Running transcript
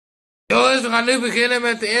Dus we gaan nu beginnen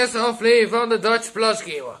met de eerste aflevering van de Dutch Plush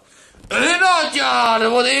Gamer. Inderdaad, ja,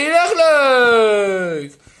 dat wordt heel erg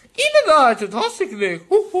leuk. Inderdaad, het was hartstikke leuk.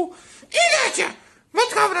 Inderdaad, ja.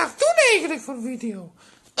 Wat gaan we nou doen eigenlijk voor een video?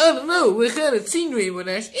 I don't know, we gaan het zien,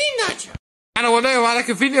 Weemoners. Inderdaad, ja. En dan wordt het wat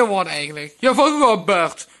een video wordt eigenlijk. Ja, volgens wel,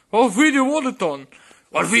 Bert. Wat video wordt het dan?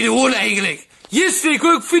 Wat video wordt het eigenlijk? Yes,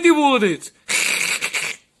 welke video wordt dit?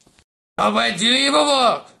 Nou, weet jullie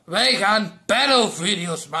voor? Wij gaan battle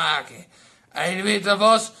video's maken. En je weet, dat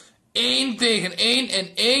was 1 tegen 1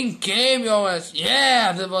 in 1 game, jongens.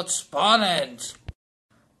 Yeah, dat wordt spannend.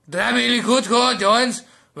 Dat hebben jullie goed gehoord, jongens.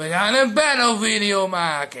 We gaan een battle video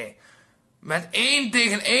maken. Met 1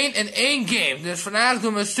 tegen 1 in 1 game. Dus vandaag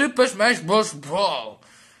doen we Super Smash Bros. Brawl.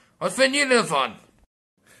 Wat vinden jullie ervan?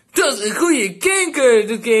 Dat is een goede kinker.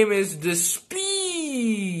 De game is de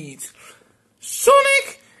Speed.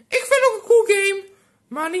 Sonic, ik vind ook een cool game.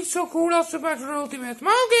 Maar niet zo cool als de Battle Ultimate.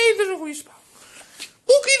 Maar oké, het is een goede spel.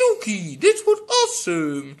 Okidoki, dit wordt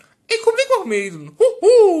awesome. Ik hoop dat ik mag meedoen.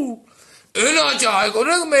 Hoho. En ja, ik hoop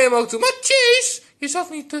dat ik mee mag doen. Maar Chase, je zat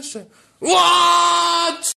niet tussen.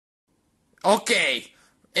 Wat? Oké,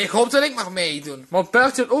 ik hoop dat ik mag meedoen. Maar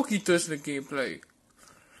Bert zit ook niet tussen de gameplay.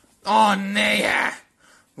 Oh nee, hè.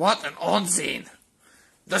 Wat een onzin.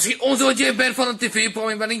 Dat is geen onzin wat jij bent van een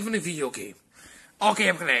tv-programma, ik ben niet van een videogame. Oké, je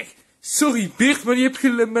hebt gelijk. Sorry, Bert, maar je hebt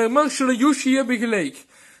gelijk. Maar Marshall en Yoshi hebben gelijk.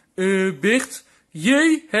 Bert,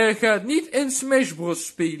 jij gaat niet in Smash Bros.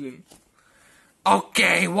 Spelen.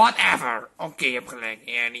 Oké, whatever. Oké, je hebt gelijk,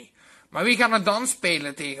 Ernie. Maar wie gaan er dan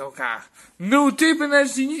spelen tegen elkaar? No type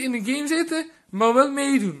mensen die niet in de game zitten, maar wel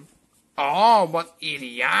meedoen. Oh, wat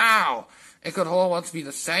ideaal. Ik kan horen wat wie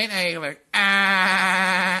dat zijn eigenlijk.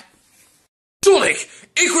 Sonic,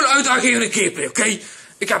 ik wil uitdaging in een gameplay, oké?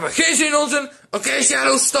 Ik heb er geen zin in onzin. Oké,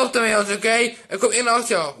 Shadow, stop ermee, oké? Ik kom in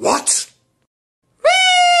achter jou. Wat?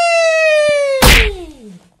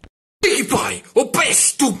 Pinkie Pie, wat ben je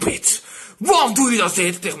stupid? Waarom doe je dat de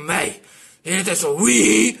hele tijd tegen mij? De hele tijd zo,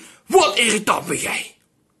 wie? Wat irritant ben jij?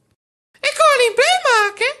 Ik kan alleen blij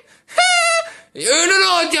maken.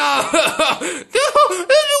 Inderdaad, ja. Dat is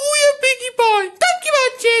een goeie Pinkie Pie.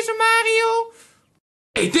 Dankjewel, Jason Mario.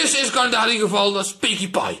 Hey, dit is kandidaat in ieder geval, dat is Pinkie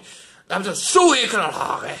Pie. Dat hebben ze zo hekel aan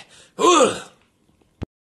haar, hè.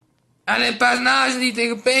 En een personage die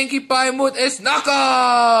tegen Pinkie Pie moet is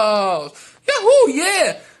Knuckles. Yahoo,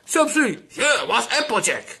 yeah. Zo, absoluut. Ja, was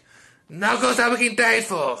Applejack. Knuckles daar heb ik geen tijd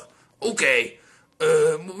voor. Oké.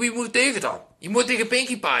 Wie moet tegen dan? Je moet tegen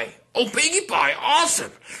Pinkie Pie. Oh, Pinkie Pie,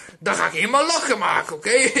 awesome. Dan ga ik helemaal lachen maken,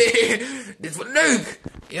 oké? Dit wordt leuk.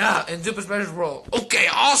 Ja, in Super Smash Bros. Oké,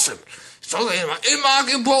 awesome. Zal ik helemaal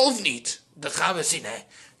inmaken in Brawl of niet? Dat gaan we zien, hè.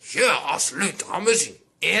 Ja, absoluut, dat gaan we zien.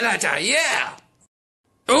 Inderdaad, ja, yeah.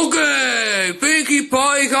 Oké, Pinkie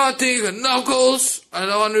Pie gaat tegen Knuckles. En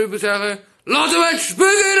dan gaan we nu zeggen, laten we het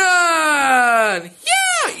beginnen!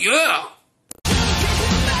 Ja, ja.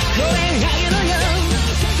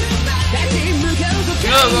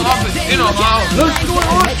 Ja, we gaan beginnen allemaal. Let's go,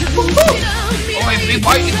 oh, Pinkie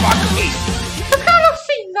Pie is wakker niet. We gaan nog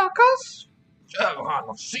zien, Knuckles. Ja, we gaan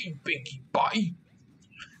nog zien, Pinkie Pie.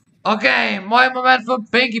 Oké, mooi moment voor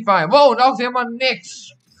Pinkie Pie. Wow, nog helemaal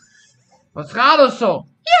niks. Wat gaat er zo?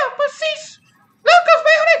 Ja, precies. Knuckles,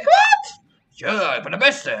 ben je gelijk kwaad? Ja, ik ben de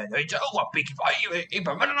beste. Weet je ook wat, Pinkie Pie? Ik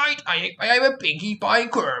ben Mennonite en jij bent Pinkie Pie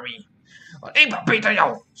Kirby. Want ik ben beter dan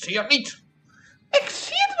jou. Zie je het niet? Ik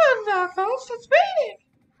zie het wel, Knuckles. Dat weet ik.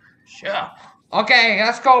 Ja. Oké,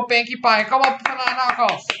 let's go, Pinkie Pie. Kom op,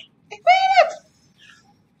 Knuckles. Ik weet het.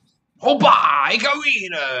 Hoppa, ik ga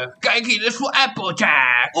winnen. Kijk hier, dit is voor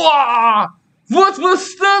Applejack. Wow. Wat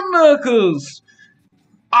was dat, Knuckles?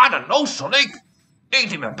 I don't know, Sonic. Ik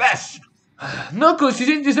doe mijn best. Knuckles, je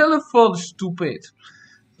zit jezelf van stupid.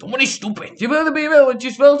 Doe maar niet stupid. Jawel, dat ben je wel, want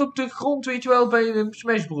je zwelt op de grond, weet je wel, bij de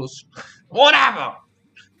Smash Bros. Whatever.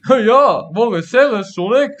 Ja, maar zeggen,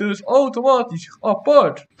 Sonic, dat is automatisch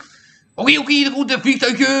apart. Oké, de goede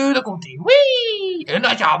vliegtuigje, daar komt hij. Wee! En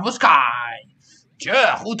dat je van sky.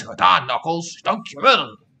 Tja, goed gedaan, Knuckles.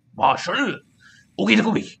 Dankjewel. Marshall. Oké, daar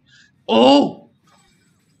kom ik. Oh.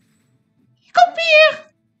 Kom hier.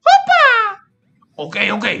 Hoppa.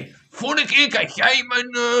 Oké. Volgende keer krijg jij mijn,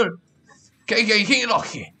 kijk jij geen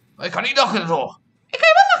lachje. Ik kan niet lachen erdoor. Ik ga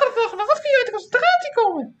je wel lachen erdoor, maar wat kun je uit de concentratie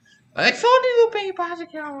komen? Ik zal niet doen, Pinkie Pie, als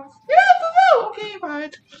ik jou was. Ja, dat wel. Oké,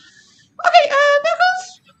 vooruit. Oké,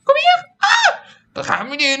 Knuckles. Kom hier. Ah. Dat gaat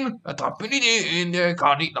me niet in. Dat trap je niet in. Ik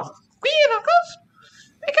kan niet lachen. Kom hier, Knuckles.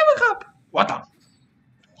 Ik heb een grap. Wat dan?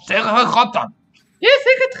 Zeg een grap dan. Ja,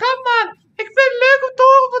 zeg het grap, man. Ik vind het leuk om te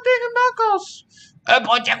horen van tegen Knuckles.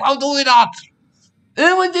 Applejack, waarom doe je dat?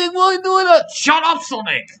 Applejack, waarom doe je dat? Shut up,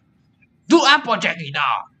 Sonic. Doe Applejack niet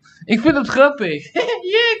na. Ik vind het grappig. Ja,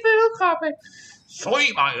 ik vind het ook grappig.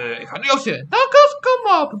 Sorry, maar ik ga niet zitten. Knuckles,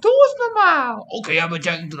 kom op. Doe eens normaal. Oké, ja, maar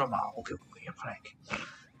Jack, doe normaal. Oké, je hebt gelijk.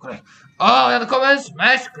 Correct. Oh, ja, dan komt een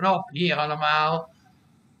smash-knop hier allemaal.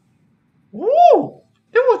 Oeh,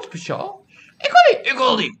 dit wordt speciaal. Ik wil die. Ik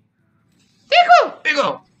wil die. Ik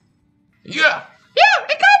wil. Ja. Ja,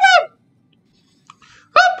 ik heb hem.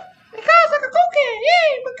 Hop, ik ga eens lekker koken.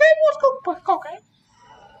 Jee, mijn keuken wordt koken.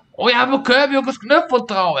 Oh ja, mijn heb je ook eens knuffel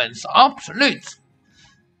trouwens. Absoluut.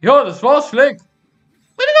 Ja, dat is wel slik.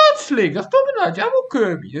 Maar inderdaad slik, dat is toch inderdaad. Ja, wel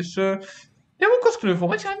Kirby. Dus die heb ik als knuffel,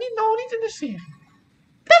 maar ik ga niet in de serie.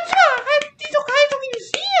 Dat is waar, hij is toch niet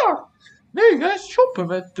hier? Nee, hij is shoppen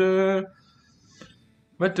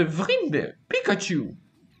met de vrienden. Pikachu.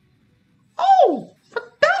 Oh,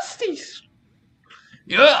 fantastisch.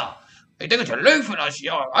 Ja. Ik denk dat je het leuk vindt als je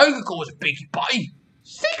jou uitgekozen Pinkie Pie.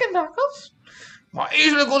 Zeker, Knuckles. Maar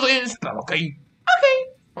eerst wil ik ons in het spel, oké?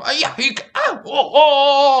 Oké. Ja, ik...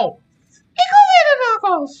 Oh. Ik wil weer de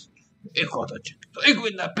Knuckles. Ik hoor dat je... Ik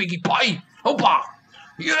win de Pinkie Pie. Hoppa.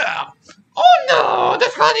 Ja. Yeah. Oh no,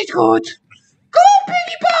 dat gaat niet goed. Kom,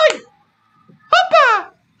 Pinkie Pie.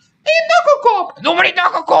 Hoppa. In je nakkelkop. Noem maar niet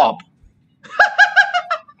nakkelkop.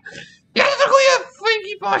 Ja, dat is een goeie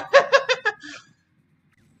Pinkie Pie.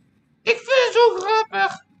 Ik vind het zo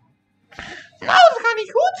grappig. Nou, dat gaat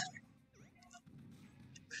niet goed.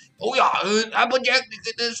 Oh ja, Applejack,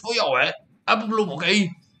 dit is voor jou, hè? Appelbloem,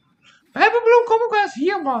 oké? Appelbloem, kom ook wel eens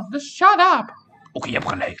hier, man. Dus shut up. Oké, je hebt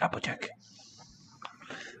gelijk, Applejack.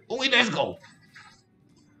 Oké, let's go.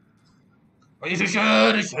 Wat is het,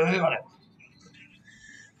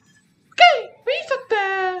 Oké, wie is dat,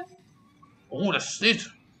 Oh, dat is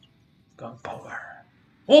dit. Gunpowder.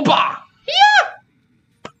 Hoppa! Ja!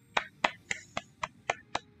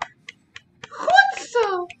 Goed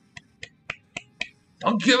zo.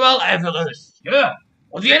 Dankjewel, Everest. Ja,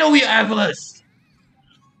 wat jij nou weer, Everest?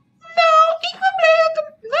 Nou, ik ben blij dat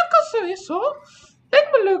de Knuckles zo is, hoor.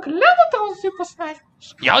 Lijkt me een leuke level trouwens, Super Smash.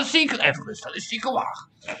 Ja, zeker, Everest. Dat is zeker waar.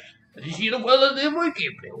 Dat is hier nog wel een heel mooi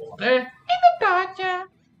gameplay, hoor, hè? Inderdaad, ja.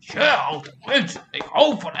 Ja, altijd. Ik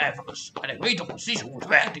hou van Everest. En ik weet toch precies hoe het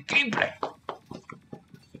werkt, de gameplay.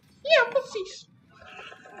 Ja, precies.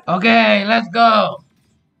 Oké, let's go.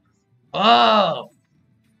 Oh.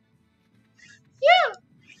 Ja.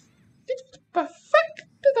 Dit is de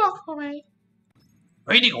perfecte dag voor mij.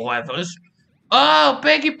 Weet ik al Everest. Oh,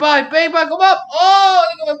 Pinkie Pie, kom op. Oh,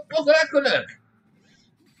 ik heb toch lekker geluk.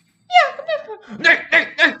 Ja, kom even. Nee.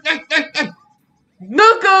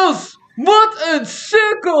 Knuckles, wat een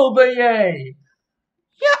sukkel ben jij.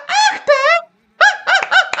 Ja, echt hè?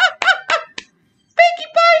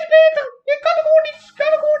 Pinkie Pie is beter. Je kan er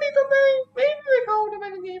gewoon niet omheen. Ik hou er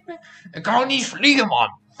met een gameplay. Ik kan ook niet vliegen,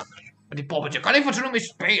 man. Met die poppetje kan ik fatsoenlijk mee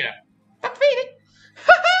spelen. Dat weet ik.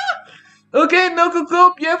 Oké,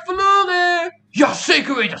 Knuckelkop, je hebt verloren. Ja,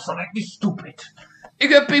 zeker weten, dat is dan echt niet stupid. Ik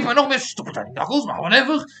heb Pieper nog meer stupid dan die Knuckles, maar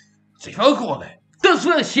whatever. Het is wel gewonnen. Dat is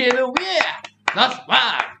wel Shadow, yeah. Dat is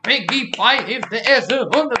waar. Pinkie Pie heeft de eerste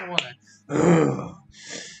ronde gewonnen.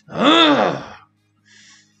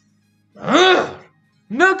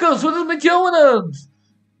 Knuckles, wat is met jou aan de hand?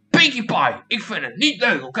 Pinkie Pie, ik vind het niet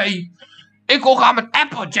leuk, oké? Ik wil gaan met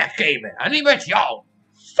Applejack gamen en niet met jou.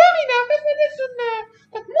 Sorry nou,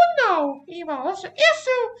 dat moet nou. Iemand, dat is de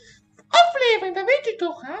eerste aflevering, dat weet je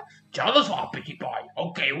toch, hè? Ja, dat is waar, Pinkie Pie.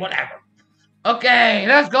 Oké, whatever. Oké,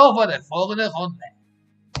 let's go voor de volgende ronde.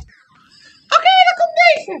 Oké, dan komt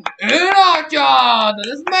deze. Inderdaad, ja, dat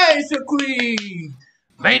is mijn circuit.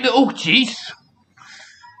 Mijn ook cheese.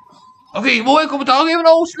 Oké, mooi commentaar geven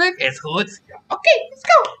nou, Slik. Is goed. Ja. Oké,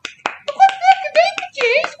 let's go. Er komt lekker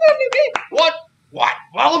dekentje, is maar nu weer. Wat?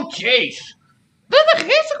 Waarom cheese? Dat is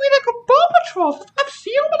gisteren weer lekker Paw Patrol. Dat heb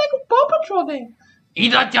je maar lekker Paw Patrol ding.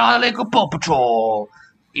 Iedereen lekker Paw Patrol.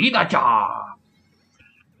 Iedereen.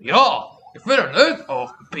 Ja, ik vind het leuk.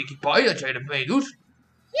 Oh, Pinkie Pie, dat jij ermee doet.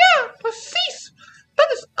 Ja, precies.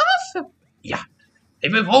 Dat is awesome. Ja,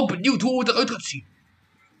 ik ben vooral benieuwd hoe het eruit gaat zien.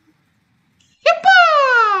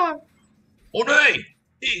 Jeppa! Oh nee,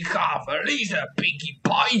 ik ga verliezen, Pinkie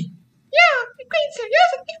Pie. Ja, ik weet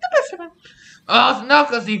serieus dat ik de beste ben. Als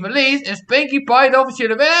Knuckles die verliest, is Pinkie Pie de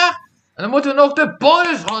officiële winnaar. En dan moeten we nog de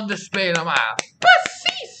bonusronde spelen, maar.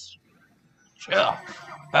 Precies. Ja,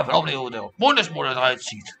 we hebben opnieuw hoe de bonusmodus eruit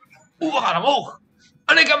ziet. Oeh, we gaan omhoog.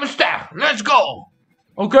 En ik heb een ster. Let's go.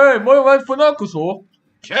 Oké, mooi moment voor Knuckles hoor.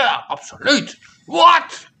 Ja, absoluut.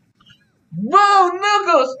 Wat? Wow,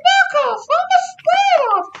 Knuckles, wat speel je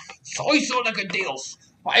dat? Sowieso lekker deels.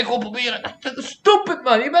 Maar ik wil proberen. Stop het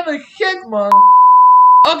man, je bent een gek man.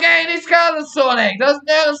 Oké, die schade Sonic. Dat is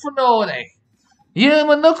nergens voor nodig. Hier,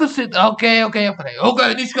 mijn knuckles zit.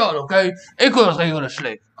 Oké, niet schade, oké. Ik wil nog even een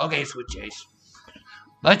slik. Oké, is goed, Chase.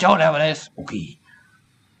 Dat jouw level is. Oké. Nee!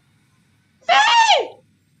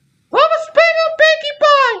 We spelen Pinkie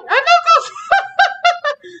Pie! En Knuckles!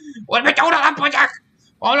 Wat met jou dan aan, Potjak?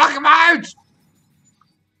 Waarom lach je me uit?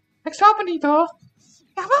 Ik snap het niet, hoor.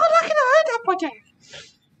 Ja, waarom lach je nou uit, Potjak?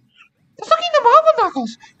 Dat is toch niet normaal van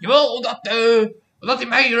Knuckles? Jawel, omdat hij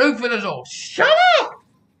mij leuk vindt en zo. Shut up!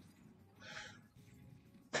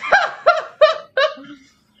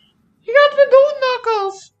 Je gaat weer doen,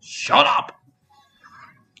 Knuckles. Shut up!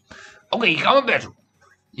 Oké, ik ga mijn best doen.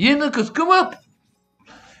 Hier, Knuckles, kom op.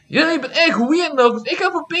 Jullie bent echt weird, Knuckles. Ik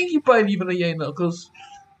heb een Pinkie Pie liever dan jij, Knuckles.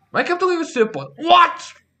 Maar ik heb toch even support.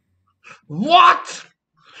 What? What?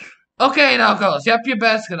 Oké, Knuckles, je hebt je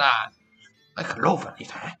best gedaan. Ik geloof het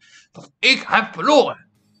niet, hè. Dat ik heb verloren.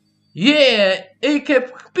 Yeah, ik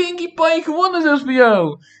heb Pinkie Pie gewonnen zelfs voor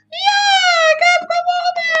jou. Ja, ik heb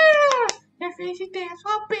gewonnen. Gefeliciteerd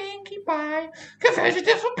van Pinkie Pie.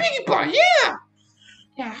 Gefeliciteerd van Pinkie Pie, yeah.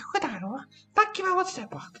 Ja, goed gedaan hoor. Dankjewel wat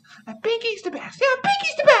support. En Pinkie is de best. Ja, Pinkie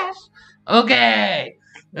is de best. Oké,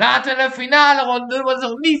 laten we de finale ronde doen, want het is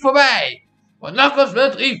nog niet voorbij. Want Knuckles wil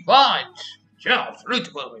revanche. Ja, absoluut,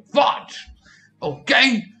 ik wil revanche. Oké.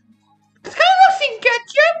 Dat gaan we nog zien,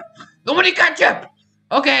 ketchup. Doe maar die ketchup.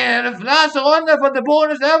 Oké, de laatste ronde van de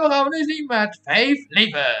bonus level gaan we nu zien met 5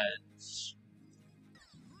 levens.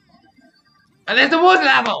 En dit is de bonus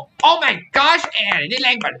level. Oh my gosh, Ernie, dit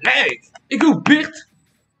lijkt me leuk. Ik ook, Bert.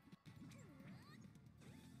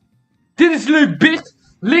 Dit is leuk, Bert.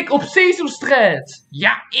 Lik op Sesamstraat.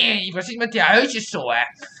 Ja, Ernie, precies met die huisjes zo, hè.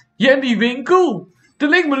 Ja, die winkel. Dat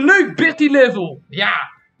lijkt me leuk, Bert, die level. Ja,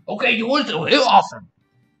 oké, die wordt heel awesome.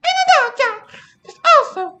 Inderdaad, ja. Dat is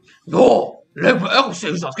awesome. Jo, leuk me echt op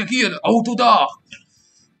Sesamstraat. Kijk hier, de auto daar.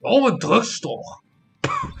 Oh, een drugstore.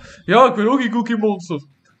 Ja, ik ben ook een Cookie Monster.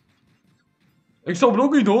 Ik snap het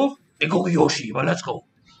ook niet, hoor. Ik ook een Yoshi, maar let's go.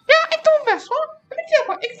 Ja, ik doe hem best, hoor.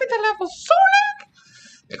 Maar ik vind de level zo leuk.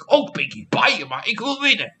 Ik ook Pinkie Pie, maar ik wil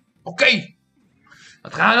winnen. Oké.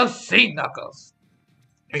 Dat gaan we nog zien, Knuckles.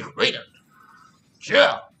 Ik weet het.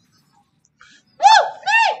 Tja. Wow,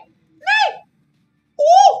 nee. Nee.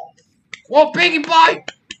 Oh, Pinkie Pie.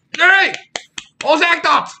 Nee. Hoe zeg ik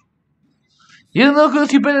dat? Hier, Knuckles,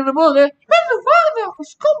 je bent in de war, hè? Ik ben in de war,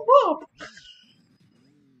 Knuckles. Kom op.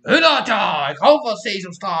 Inderdaad, ja. Ik hou van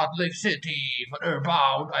Sesamstraat, Lake City, van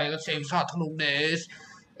Urban, eigenlijk Sesamstraat genoemd is.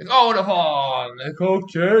 Ik hou ervan. Ik hoop,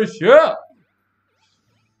 Chase, ja.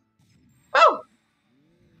 Oh.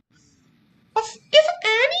 Wat is het,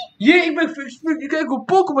 Ernie? Jee, ik ben ik kijk op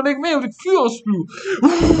Pokémon en ik mee dat ik vuur spuw.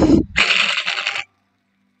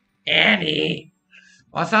 Ernie.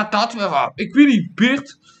 Wat staat dat weer op? Ik weet niet,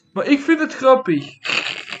 Bert, maar ik vind het grappig.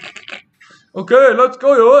 Oké, let's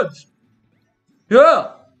go, jongens.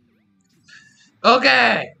 Ja.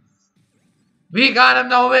 Oké. Wie gaat hem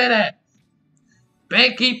nou winnen?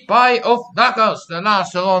 Pinkie Pie of Knuckles, de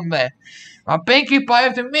laatste ronde. Maar Pinkie Pie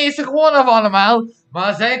heeft de meeste gewonnen van allemaal.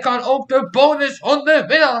 Maar zij kan ook de bonusronde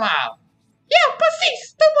winnen allemaal. Ja,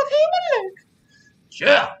 precies. Dat wordt helemaal leuk.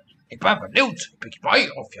 Tja, ik ben benieuwd, Pinkie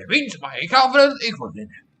Pie, of jij wint. Maar ik ga vanuit dat ik wil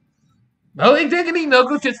winnen. Nou, ik denk het niet,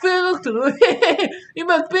 Knuckles. Het zit veel achter. Je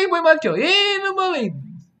maakt Pinkie Pie maakt jou helemaal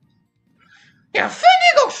in. Ja,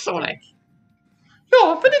 vind ik ook Sonic.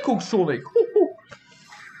 Ja, vind ik ook Sonic.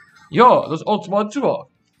 Ja, dat is automatisch waar.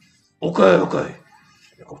 Oké.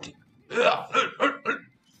 Daar komt ie.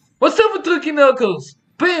 Wat zijn we druk in, Knuckles?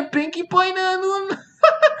 Ben je een Pinkie Pie aan doen?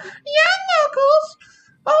 Ja, Knuckles.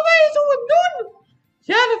 Maar wij zo het doen.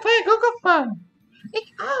 Ja, daar ben ik ook al van.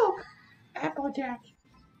 Ik ook. Applejack.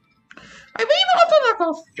 Maar ben je wel op,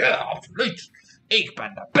 Knuckles? Ja, absoluut. Ik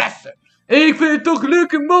ben de beste. Ik vind het toch een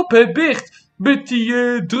leuke mop, hè, Bert? Met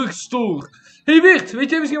die drugstore. Hé, Bert, weet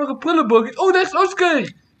jij misschien wel een prullenbak? Oh, daar is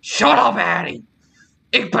Oscar. Shut up, Harry.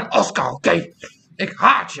 Ik ben Oscar, oké? Ik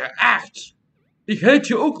haat je echt. Ik haat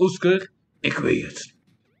je ook, Oscar. Ik weet het.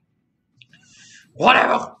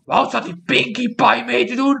 Whatever. Waarom staat die Pinkie Pie mee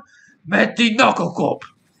te doen met die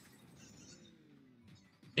knokkelkop?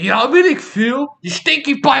 Ja, weet ik veel. Die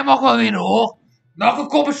Stinky Pie mag wel winnen, hoor.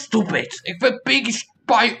 Knokkelkop is stupid. Ik vind Pinkie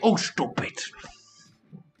Pie ook stupid.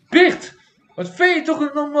 Bert, wat vind je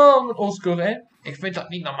toch normaal met Oscar, hè? Ik vind dat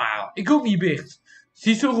niet normaal. Ik ook niet, Bert. Ze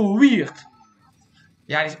is zo weird.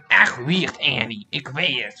 Ja, die is echt weird, Annie. Ik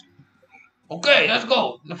weet het. Oké, let's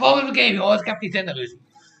go. De volgende game, jongens. Ik heb die zin ruzie.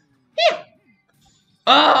 Hier.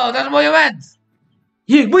 Oh, dat is een monument.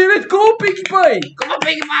 Hier, moet je met kom op, Pinkie Pie. Kom op,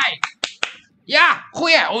 Pinkie Pie. Ja,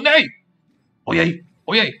 goeie. Oh nee. Oh jee.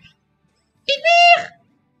 Niet meer.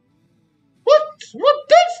 Wat? Wat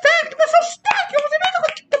dan sterk? Ik ben zo sterk, jongens. Ik ben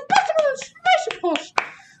toch de beste een smijsenpost.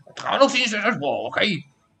 Dat gaan we nog zien, zus Brawl, oké?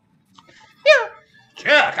 Ja.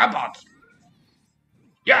 Ja, ga wat.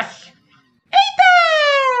 Yes.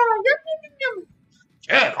 Eten! Jum, jum, jum.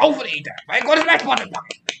 Ja, ik hou van eten. Maar ik word het echt wat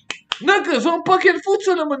pakken. Knuckles, waarom pak je het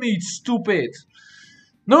voedsel helemaal niet, stupid?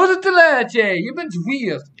 Nou is het te laat, jij. Je bent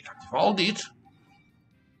weird. Ik heb het vooral niet.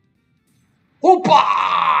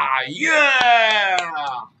 Hoppa!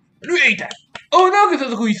 Yeah! Nu eten. Oh, nou is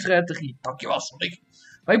dat een goede strategie. Dankjewel, Sonic.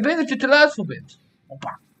 Maar ik denk dat je te laat voor bent.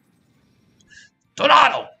 Hoppa.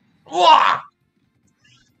 Tornado. Wow.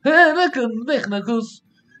 Lekker, weg, Knuckles.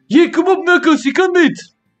 Hier, kom op, Knuckles, je kan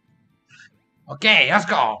niet. Oké, let's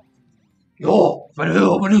go. Yo, ik ben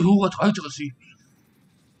heel benieuwd hoe het eruit gaat zien.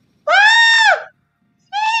 Nee!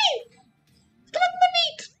 Druk me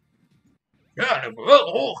niet. Ja, dat ben wel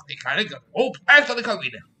hoog. Ik hoop echt dat ik ga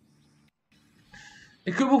winnen.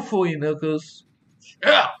 Ik kom ook voor je, Knuckles.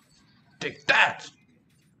 Ja, take that.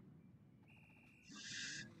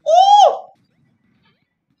 Oeh!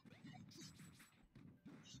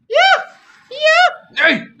 Ja! Ja!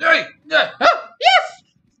 Nee. Huh? Yes!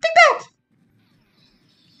 Take that!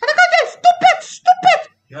 En dan kan je, stop het!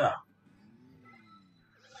 Ja.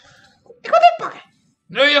 Ik wil dit pakken.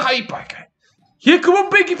 Nee, dat ga je pakken. Hier, kom op,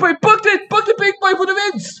 Pinkie Pie, pak dit! Pak de Pinkie Pie voor de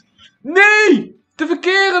winst! Nee! De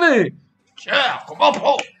verkeerde! Ja, kom op,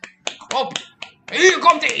 ho. Kom op. Hier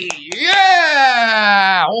komt hij.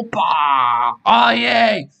 Yeah! Hoppa. Oh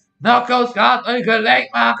jee! Knuckles gaat een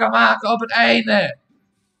gelijkmaker maken op het einde!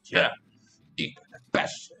 Ja, ik ben het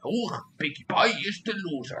beste. Hoor, Pinkie Pie is de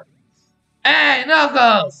loser. Hé,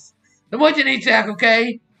 Knuckles! Dat moet je niet zeggen,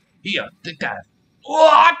 oké? Hier, take that.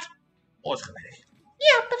 Wat? Ooit geweest.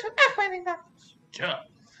 Ja, dat is echt mijn Knuckles. Tja.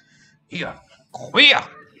 Hier, kom weer.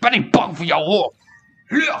 Ben ik bang voor jou, hoor.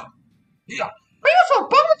 Hier. Maar je was wel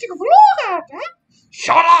bang dat je verloren hebt, hè?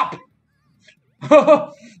 Shut up.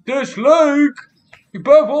 Dit is leuk! Ik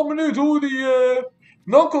ben wel benieuwd hoe die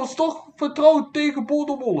Knuckles toch vertrouwt tegen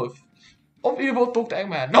Wolf. Of in ieder geval toch de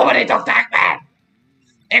Eggman. Nobody talk to Eggman.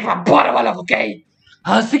 Ik ben Wolf, oké?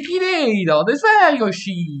 Hartstikke idee dan, is waar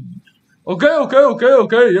Yoshi. Oké,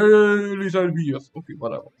 jullie zijn bier. Oké,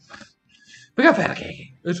 whatever. We gaan verder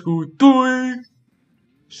kijken. Is goed, doei!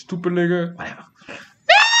 Stoepen liggen, whatever. Nee!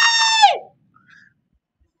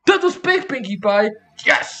 Dat was Pinkie Pie.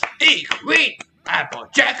 Yes, ik win.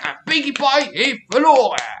 Applejack en Pinkie Pie heeft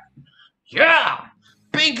verloren. Ja,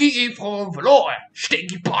 Pinkie heeft gewoon verloren.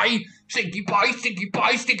 Stinky Pie.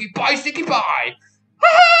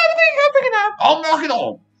 Haha, dat ben ik grappig gedaan. Al mag je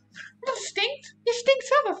erom. Dat stinkt. Je stinkt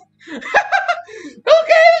zelf.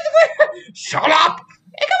 Oké, Shut up.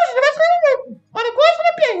 ik heb eens de wedstrijd doen. Maar de boys van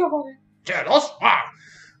de Pinkie gewonnen. Ja, dat is waar.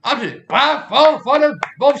 Absoluut. Bravo voor de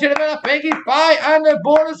bovenste winnaar Pinkie Pie en de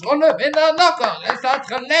bonusronde winnaar Knuckles. Er staat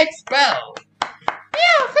gelijkspel.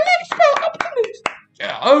 Ja, gelijkspel, absoluut.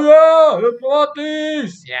 Ja, oh ja,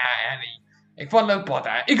 diplomatisch. Ja, Annie. Ik vond het leuk pot,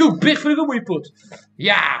 hè. Ik ook, Big, vind ik ook een mooie pot.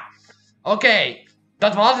 Ja, oké.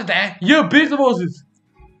 Dat was het, hè. Ja, Big, dat was het.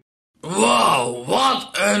 Wow, wat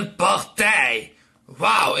een partij.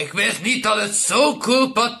 Wauw, ik wist niet dat het zo'n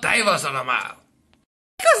cool partij was allemaal.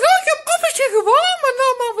 Ik was leuk, ik heb officieel gewonnen, maar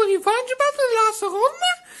dan maar voor revanche met de laatste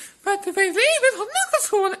ronde. Met de VV werd van Knuckles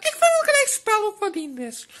gewonnen. Ik vind het gelijk spel ook verdiend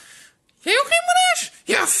is. Jij ook niet, Moraes?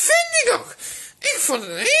 Ja, vind ik ook. Ik vond het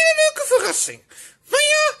een hele leuke verrassing. Maar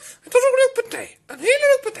ja, het was ook een leuke partij. Een hele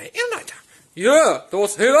leuke partij, inderdaad. Ja, dat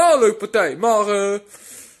was een hele leuke partij, maar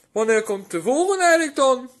wanneer komt de volgende eigenlijk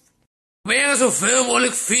dan? Weer zoveel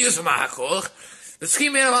mogelijk video's maken, hoor.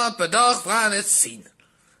 Misschien meer dan per dag, we gaan het zien.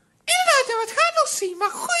 Inderdaad, ja, het gaat nog zien, maar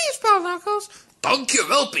goeie spel, Knuckles.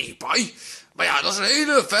 Dankjewel, Pinkie Pie. Maar ja, dat is een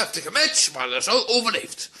hele heftige match, maar dat is wel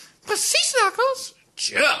overleefd. Precies, Knuckles.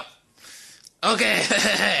 Tja. Oké,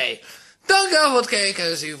 dankjewel voor het kijken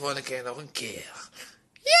en zien we volgende keer nog een keer.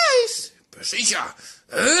 Juist. Precies, ja.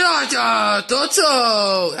 Ja, tot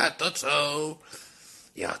zo. Ja, tot zo.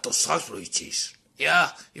 Ja, tot straks, bloeitjes.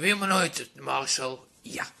 Ja, je weet maar nooit, Marcel.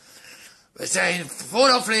 Ja. We zijn, voor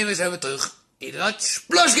de aflevering zijn we terug in de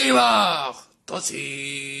Plush Gamer. Tot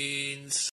ziens.